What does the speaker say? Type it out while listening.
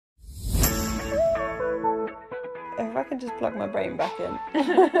I can just plug my brain back in.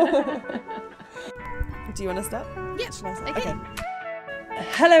 Do you want to start? Yeah, okay.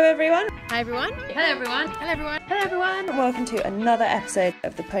 Hello everyone. Hi everyone. Hello everyone. Hello everyone. Hello everyone. Welcome to another episode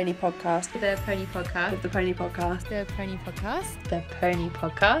of the Pony Podcast. The Pony Podcast. The Pony Podcast. The Pony Podcast. The Pony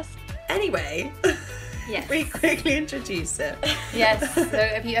Podcast. Anyway, Yes. we quickly introduce it. Yes. So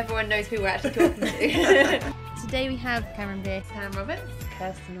if everyone knows who we're actually talking to. Today we have Cameron Beer, Sam Roberts,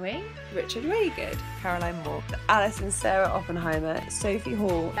 Kirsten Wing, Richard Raygood, Caroline Moore, Alice and Sarah Oppenheimer, Sophie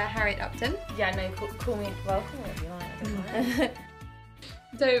Hall, Harriet Upton. Yeah, no, call me whatever you like. I don't mind.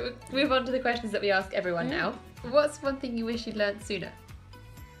 So move on to the questions that we ask everyone now. What's one thing you wish you'd learned sooner?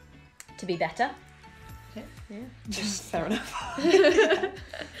 To be better. Okay. Yeah. just fair enough. I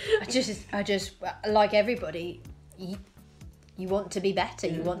just like everybody. You want to be better.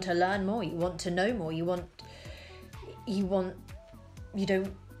 You want to learn more. You want to know more. You want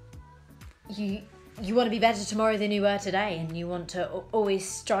to be better tomorrow than you were today, and you want to always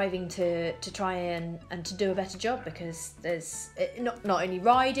striving to try and to do a better job, because there's not only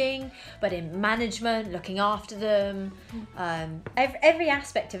riding but in management, looking after them, every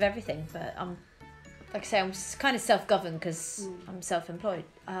aspect of everything. But like I say, I'm kind of self-governed because I'm self-employed,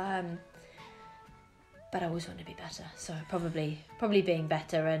 but I always want to be better, so probably being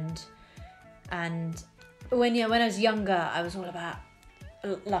better. And when I was younger, I was all about,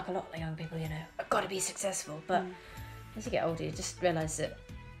 like a lot of young people, I've got to be successful. But as you get older, you just realise that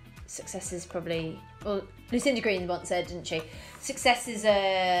success is probably, well, Lucinda Green once said, didn't she? Success is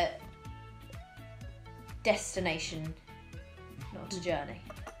a destination, not a journey.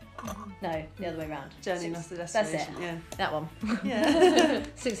 No, the other way around. Journey, not a That's destination. it. Yeah. That one. Yeah.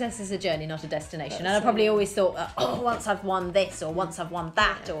 Success is a journey, not a destination. That's and I probably always thought, once I've won this, or once I've won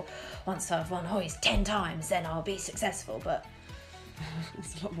that, or once I've won 10 times, then I'll be successful. But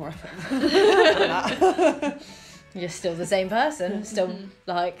It's a lot more effort than that. you're still the same person.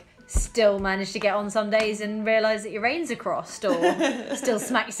 Still manage to get on some days and realise that your reins are crossed, or still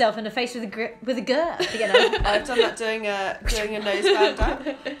smack yourself in the face with a girth. I've done that doing a noseband up.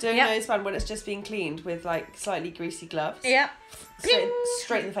 Doing a noseband when it's just been cleaned with like slightly greasy gloves. Yeah.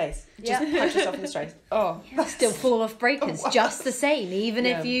 Straight in the face. Just punch yourself in the face. Oh. Still fall off breakers, just the same, even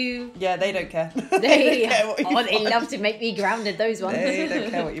if you... Yeah, they don't care. They don't care what you've they won. love to make me grounded, those ones. They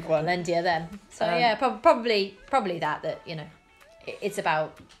don't care what you've won. Lend you them. So probably that it's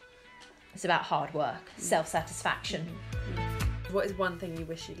about hard work, self-satisfaction. What is one thing you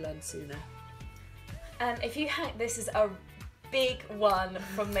wish you'd learned sooner? If you this is a big one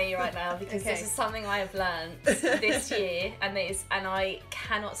from me right now, because this is something I have learned this year, and I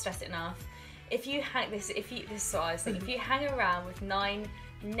cannot stress it enough. If you hang around with 9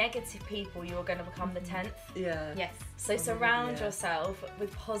 negative people, you are going to become the 10th. Yeah. Yes. So surround yourself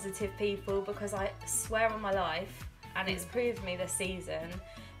with positive people, because I swear on my life, and it's proved me this season,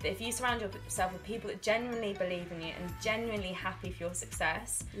 that if you surround yourself with people that genuinely believe in you and genuinely happy for your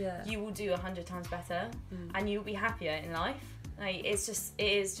success, you will do 100 times better, and you'll be happier in life. It is just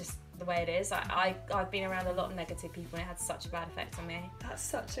the way it is. I've been around a lot of negative people, and it had such a bad effect on me. That's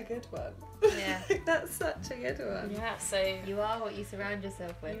such a good one. Yeah. That's such a good one. Yeah. So You are what you surround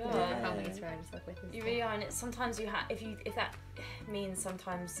yourself with. You You are. become what you surround yourself with. you really are, and it's sometimes if that means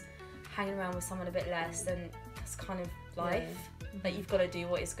sometimes hanging around with someone a bit less, then that's kind of life. Like, you've got to do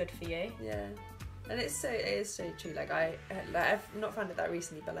what is good for you. Yeah, and it is so true. I've not found it that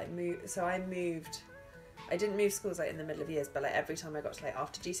recently, but I didn't move schools in the middle of years, but every time I got to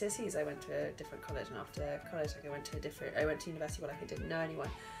after GCSEs, I went to a different college, and after college I went to university where I didn't know anyone,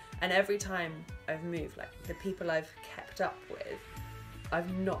 and every time I've moved, the people I've kept up with,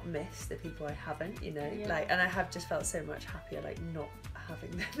 I've not missed the people I haven't, and I have just felt so much happier not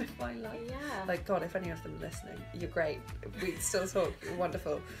having them in my life. Yeah. God, if any of them are listening, you're great. We still talk, you're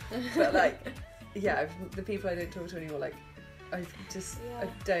wonderful. But the people I don't talk to anymore, I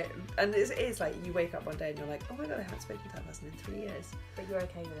don't. And it is you wake up one day and you're like, oh my god, I haven't spoken to that person in 3 years. But you're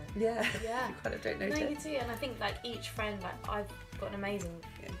okay with it. Yeah. Yeah. You kind of don't notice. No, you do, and I think each friend, I've got an amazing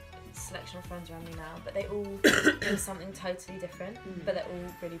selection of friends around me now, but they all do something totally different, but they're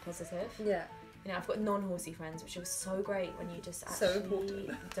all really positive. Yeah. I've got non-horsey friends, which are so great when you just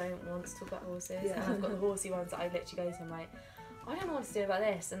actually don't want to talk about horses. Yeah. And I've got the horsey ones that I literally go to, I'm like, I don't know what to do about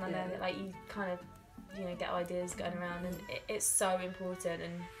this, and I know that you kind of get ideas going around, and it's so important.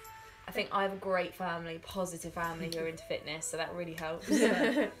 And I think I have a great family, positive family, who are into fitness, so that really helps.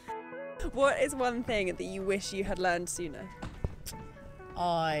 What is one thing that you wish you had learned sooner?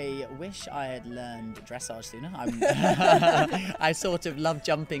 I wish I had learned dressage sooner. I sort of loved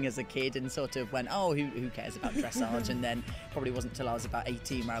jumping as a kid and sort of went, oh, who cares about dressage? And then probably wasn't until I was about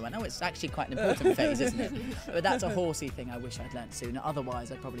 18 where I went, oh, it's actually quite an important phase, isn't it? But that's a horsey thing I wish I'd learnt sooner.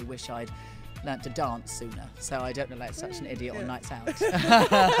 Otherwise, I probably wish I'd learnt to dance sooner. So I don't look like such an idiot on nights out.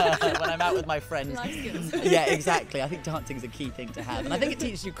 When I'm out with my friends. Life skills. Yeah, exactly. I think dancing is a key thing to have. And I think it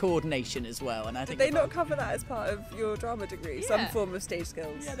teaches you coordination as well. And I think Did they not cover that as part of your drama degree? Some form of stage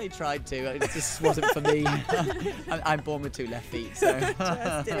skills? Yeah, they tried to. It just wasn't for me. I'm born with 2 left feet, so.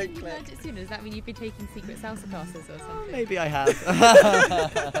 Just didn't You click. learned it sooner. Does that mean you've been taking secret salsa classes or something? Maybe I have.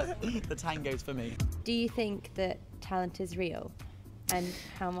 The tango's for me. Do you think that talent is real? And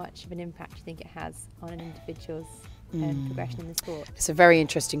how much of an impact do you think it has on an individual's progression in the sport? It's a very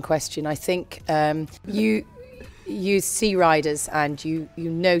interesting question. I think you see riders and you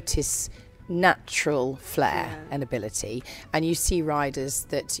notice natural flair and ability, and you see riders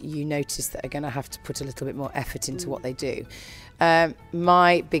that you notice that are going to have to put a little bit more effort into what they do.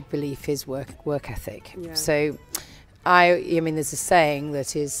 My big belief is work ethic. Yeah. So I mean, there's a saying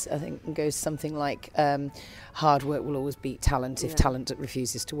that is, I think, goes something like, hard work will always beat talent if talent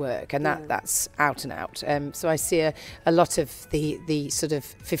refuses to work, and that's out and out. So I see a lot of the sort of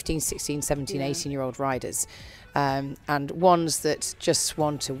 15, 16, 17, 18-year-old riders, and ones that just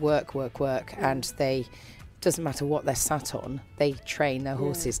want to work, and they, doesn't matter what they're sat on, they train their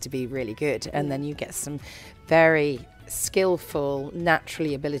horses to be really good, and then you get some very skillful,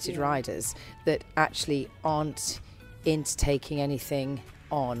 naturally abilited riders that actually aren't into taking anything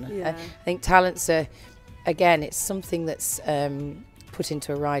on. I think talents are, again, it's something that's put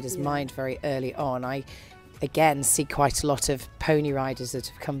into a rider's mind very early on. I, again, see quite a lot of pony riders that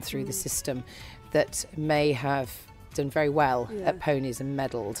have come through the system that may have done very well at ponies and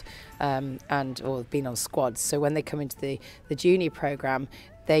medalled or been on squads. So when they come into the junior programme,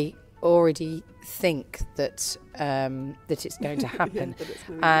 they already think that that it's going to happen.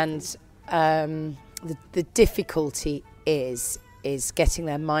 The difficulty is getting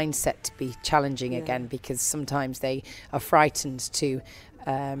their mindset to be challenging again, because sometimes they are frightened to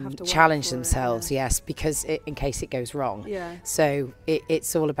challenge themselves, because in case it goes wrong. So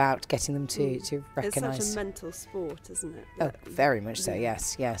it's all about getting them to recognise. It's such a mental sport, isn't it? Oh, very much so.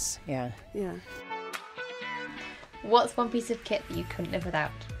 Yes, yeah. What's one piece of kit that you couldn't live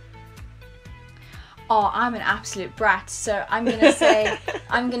without? Oh, I'm an absolute brat, so I'm gonna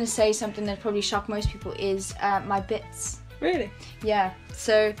say something that probably shocked most people is my bits. Really? Yeah.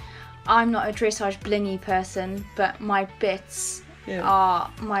 So I'm not a dressage blingy person, but my bits are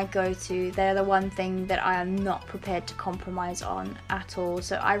my go-to. They're the one thing that I am not prepared to compromise on at all.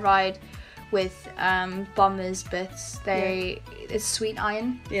 So I ride with Bombers bits. It's sweet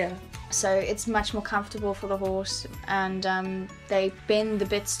iron. Yeah. So it's much more comfortable for the horse, and they bend the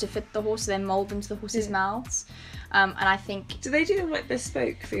bits to fit the horse, so they mould them to the horse's mouths. And I think... Do they do them like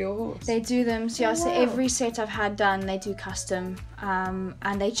bespoke for your horse? They do them. So, so every set I've had done, they do custom.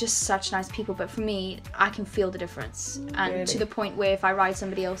 And they're just such nice people. But for me, I can feel the difference. And to the point where if I ride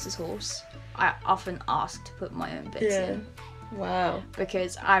somebody else's horse, I often ask to put my own bits in. Wow.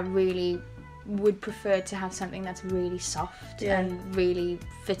 Because I really would prefer to have something that's really soft and really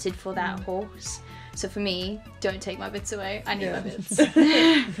fitted for that horse. So for me, don't take my bits away. I need my bits.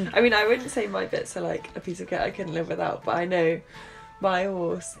 I mean, I wouldn't say my bits are like a piece of kit I couldn't live without, but I know my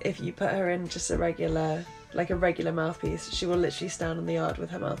horse, if you put her in just a regular mouthpiece, she will literally stand on the yard with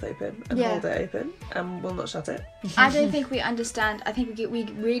her mouth open and hold it open and will not shut it. I don't think we understand. I think we're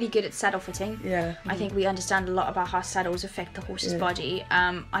really good at saddle fitting. Yeah. I think we understand a lot about how saddles affect the horse's body.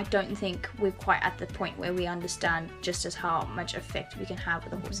 I don't think we're quite at the point where we understand just as how much effect we can have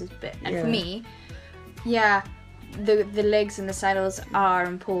with a horse's bit. And for me, the legs and the saddles are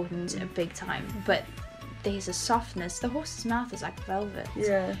important big time, but there's a softness. The horse's mouth is like velvet.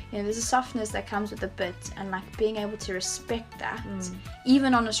 Yeah. You know, there's a softness that comes with the bit, and like being able to respect that,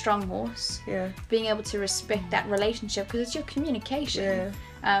 even on a strong horse. Yeah. Being able to respect that relationship, because it's your communication,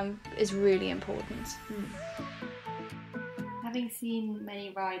 is really important. Having seen many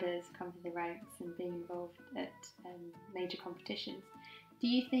riders come through the ranks and being involved at major competitions, do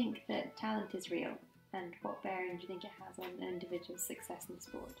you think that talent is real? And what bearing do you think it has on an individual's success in the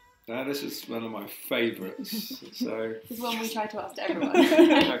sport? Now, this is one of my favourites. So This is one we try to ask to everyone.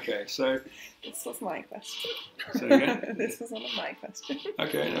 okay, so This was my question. say again. This was one of my questions.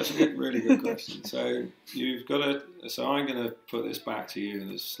 Okay, that's a really good question. So you've got to. So I'm going to put this back to you in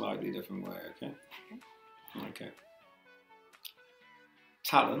a slightly different way. Okay. Okay.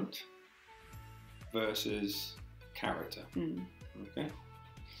 Talent versus character. Okay.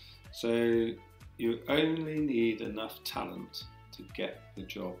 So you only need enough talent to to get the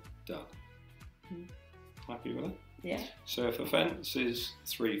job done. Happy with it? Yeah. So if a fence is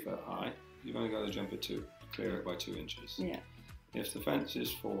 3 foot high, you've only got to jump it clear it by 2 inches. Yeah. If the fence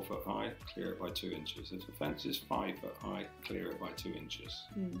is 4 foot high, clear it by 2 inches. If the fence is 5 foot high, clear it by 2 inches.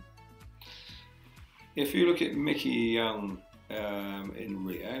 If you look at Mickey Young in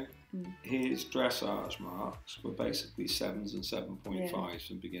Rio, his dressage marks were basically 7s and 7.5s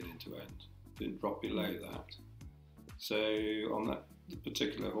from beginning to end. Didn't drop below that. So on that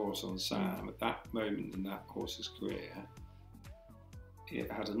particular horse on Sam, at that moment in that horse's career,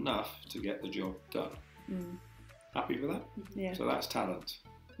 it had enough to get the job done. Happy with that? Yeah. So that's talent.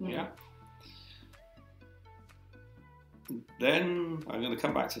 Yeah. Then I'm going to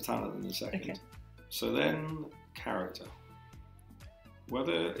come back to talent in a second. Okay. So then character.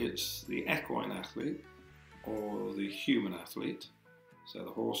 Whether it's the equine athlete or the human athlete, so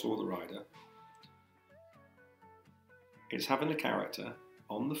the horse or the rider, it's having a character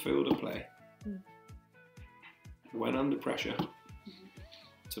on the field of play when under pressure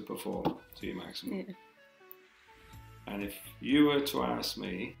to perform to your maximum. Yeah. And if you were to ask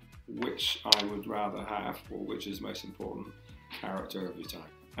me which I would rather have or which is most important, character every time.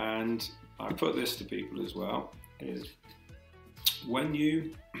 And I put this to people as well, is when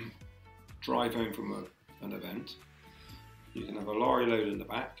you drive home from an event, you can have a lorry load in the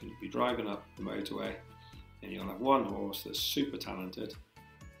back and you'll be driving up the motorway and you'll have one horse that's super talented,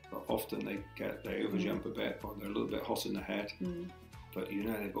 but often they overjump a bit or they're a little bit hot in the head. But you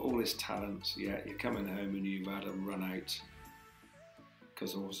know they've got all this talent, yet you're coming home and you've had a run out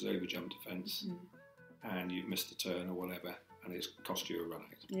because the horse has overjumped a fence and you've missed a turn or whatever and it's cost you a run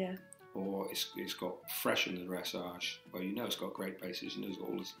out. Yeah. Or it's got fresh in the dressage, well you know it's got great paces, you know it's got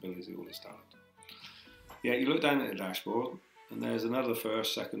all this ability, all this talent. Yeah, you look down at the dashboard and there's another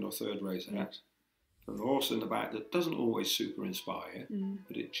first, second or third race out. From the horse in the back that doesn't always super inspire,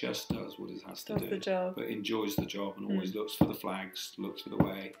 but it just does what it has to do. The job. But enjoys the job and always looks for the flags, looks for the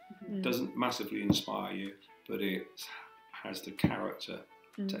way. Doesn't massively inspire you, but it has the character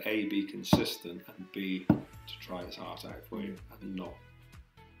to A, be consistent and B, to try its heart out for you and not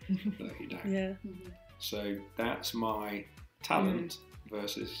let you down. Yeah. So that's my talent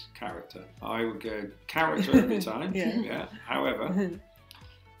versus character. I would go character every time. Yeah. However,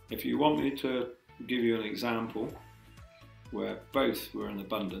 if you want me to give you an example where both were in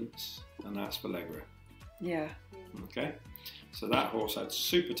abundance, and that's Valegra. Yeah. Okay, so that horse had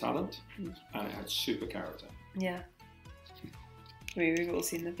super talent and it had super character. Yeah. We've all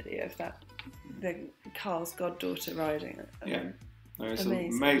seen the video of that, the Carl's goddaughter riding it. Yeah, no, it's amazing.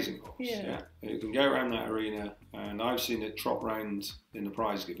 an amazing horse. Yeah. You can go around that arena, and I've seen it trot round in the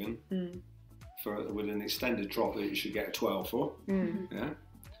prize giving with an extended trot that you should get a 12 for.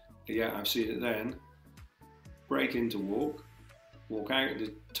 Yeah, I've seen it then break into walk out of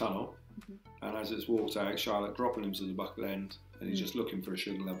the tunnel, and as it's walked out, Charlotte dropping him to the buckle end, and he's just looking for a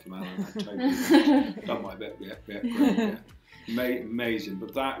sugar lump from Alan. Totally done my bit, great. Amazing.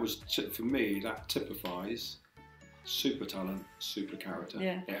 But that was, for me, that typifies super talent, super character.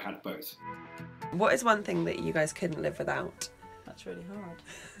 Yeah. It had both. What is one thing that you guys couldn't live without? That's really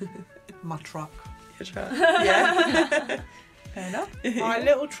hard. My truck. Your truck. Yeah. Fair enough. My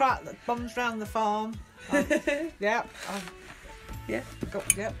little truck that bums round the farm. Yep,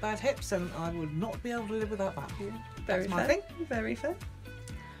 bad hips, and I would not be able to live without that. Very That's my fair. thing. Very fair.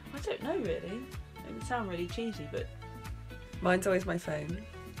 I don't know really. It would sound really cheesy, but Mine's always my phone,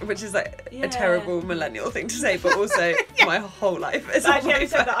 which is like Yeah. a terrible millennial thing to say, but also my whole life is on actually, my having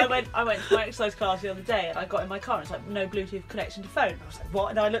said that, phone. I went to my exercise class the other day, and I got in my car, and it's like no Bluetooth connection to phone. And I was like, what?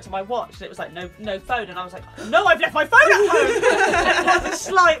 And I looked at my watch, and it was like no phone, and I was like, no, I've left my phone at home. It was a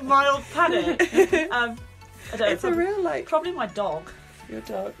slight mild panic. I don't know, It's a real like probably my dog. your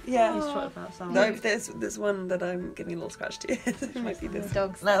dog. He's Yeah. trotting about something. No, there's one that I'm giving a little scratch to. It might be this.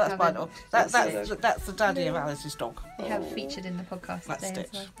 Dogs. No, that's my have dog. That's That's the daddy of Alice's dog. You have featured in the podcast That's today as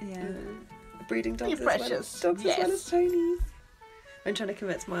Stitch. well. Yeah. Breeding dogs You're as well as precious. dogs as well Yes. as ponies. I'm trying to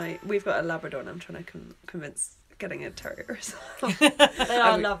convince we've got a Labrador, and I'm trying to convince getting a terrier as well. They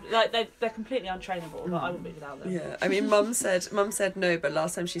are lovely. Like they're completely untrainable, but I wouldn't be without them. Yeah, I mean, Mum said no, but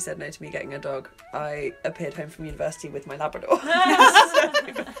last time she said no to me getting a dog, I appeared home from university with my Labrador. So,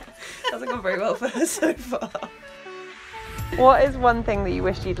 hasn't gone very well for her so far. What is one thing that you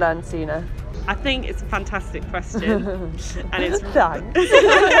wish you'd learned sooner? I think it's a fantastic question, and it's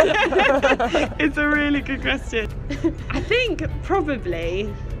it's a really good question. I think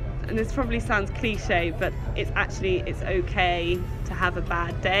probably, and this probably sounds cliche, but it's okay to to have a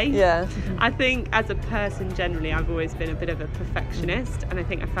bad day. Yeah. I think as a person generally I've always been a bit of a perfectionist, and I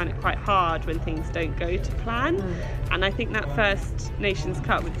think I found it quite hard when things don't go to plan. And I think that first Nations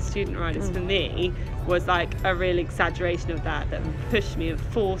Cup with the student riders for me was like a real exaggeration of that pushed me and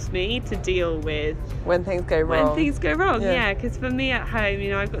forced me to deal with when things go wrong. Yeah, because for me at home, you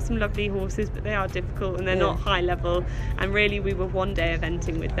know, I've got some lovely horses, but they are difficult and they're not high level, and really we were one day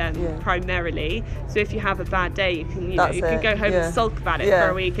eventing with them primarily. So if you have a bad day, you can go home and sulk about it for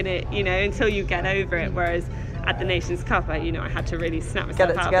a week, and it, you know, until you get over it. Whereas at the Nations Cup, I had to really snap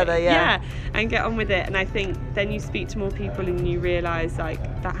myself out together, of it. And get on with it. And I think then you speak to more people and you realise like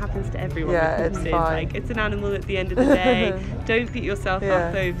that happens to everyone with horses. It's fine. Like it's an animal at the end of the day. Don't beat yourself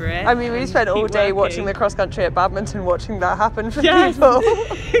up over it. I mean, we spent all day watching the cross country at Badminton, watching that happen for people.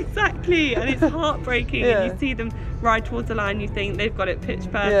 Exactly, and it's heartbreaking. And you see them ride towards the line, you think they've got it pitch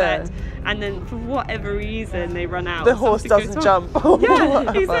perfect, and then for whatever reason they run out. The horse doesn't jump.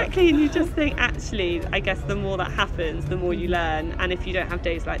 Exactly, and you just think, actually, I guess the more that happens, the more you learn, and if you don't have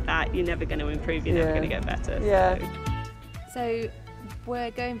days like that, you're never going to improve, you're never going to get better. So we're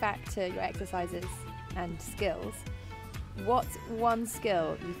going back to your exercises and skills. What's one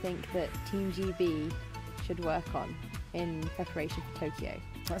skill you think that Team GB should work on in preparation for Tokyo?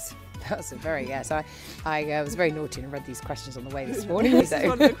 That's a very I was very naughty and read these questions on the way this morning. This is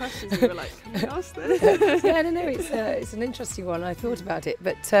one of the questions we were like, can we ask this? I don't know. It's an interesting one. I thought about it,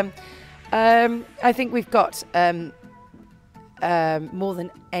 but I think we've got more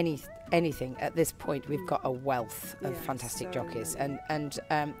than anything at this point. We've got a wealth of fantastic jockeys, and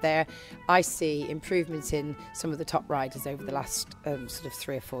there I see improvements in some of the top riders over the last sort of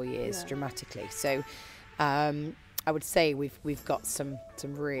 3 or 4 years dramatically. So. I would say we've got some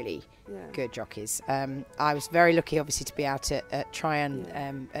really good jockeys. I was very lucky, obviously, to be out at Tryon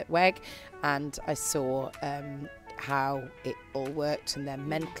at WEG, and I saw how it all worked, and they're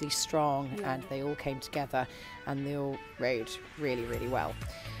mentally strong, and they all came together, and they all rode really, really well.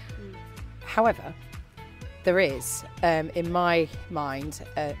 However, there is, in my mind,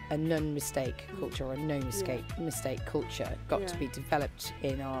 a non-mistake culture, or a no-mistake culture got to be developed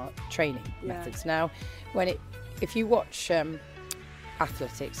in our training methods. Now, if you watch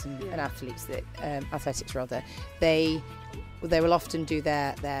athletics and athletes, athletics rather, they will often do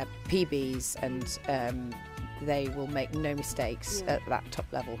their PBs, and they will make no mistakes at that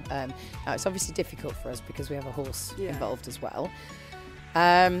top level. Now it's obviously difficult for us because we have a horse involved as well.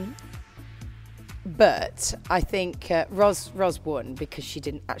 But I think Ros won because she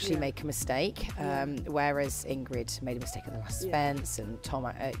didn't actually make a mistake, whereas Ingrid made a mistake at the last fence, and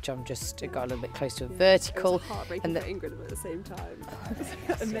John just got a little bit close to a vertical. It was heartbreaking for Ingrid, but at the same time,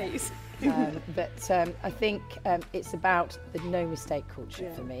 amazing. But I think it's about the no mistake culture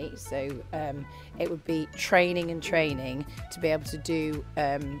for me. So it would be training to be able to do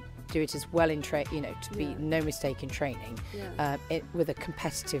it as well in to be no mistake in training, with a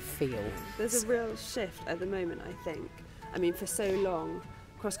competitive feel. There's a real shift at the moment, I think. I mean, for so long,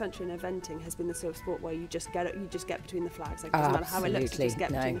 cross country and eventing has been the sort of sport where you just get between the flags. Like, it doesn't matter how it looks, you just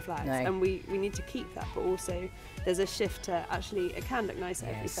get between the flags. And we need to keep that, but also there's a shift to actually it can look nice at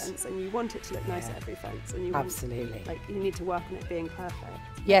every fence, and you want it to look nice at every fence, and you want, you need to work on it being perfect.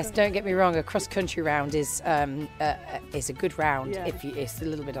 Yes, don't get me wrong. A cross country round is a good round if it's a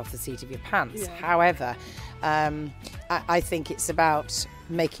little bit off the seat of your pants. However, I think it's about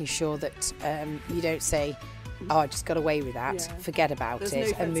making sure that you don't say, "Oh, I just got away with that." Forget about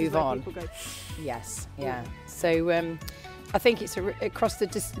it and move on. Yes, So I think it's across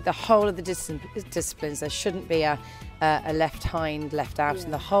the whole of the disciplines. There shouldn't be a left hind left out in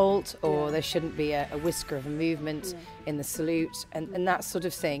the halt, or there shouldn't be a whisker of a movement in the salute, and that sort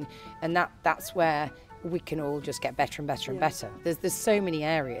of thing. And that's where we can all just get better and better and better. There's so many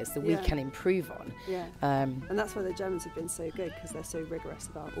areas that we can improve on. And that's why the Germans have been so good, because they're so rigorous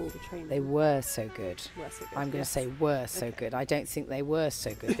about all the training. They were so good. I'm going to say were so good. I don't think they were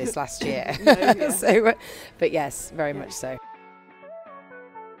so good this last year. But yes, very much so.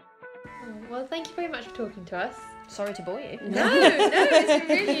 Well, thank you very much for talking to us. Sorry to bore you. No, it's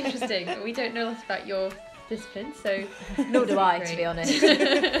been really interesting. We don't know a lot about your discipline, so nor do I, to be honest.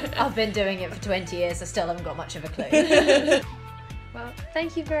 I've been doing it for 20 years. I still haven't got much of a clue. Well,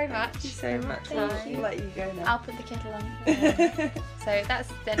 thank you very much. Thank you so much. We'll let you go now. I'll put the kettle on. So that's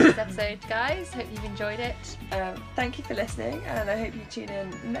the end of this episode, guys. Hope you've enjoyed it. Thank you for listening, and I hope you tune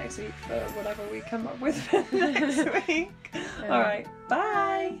in next week for whatever we come up with for next week. All right, bye.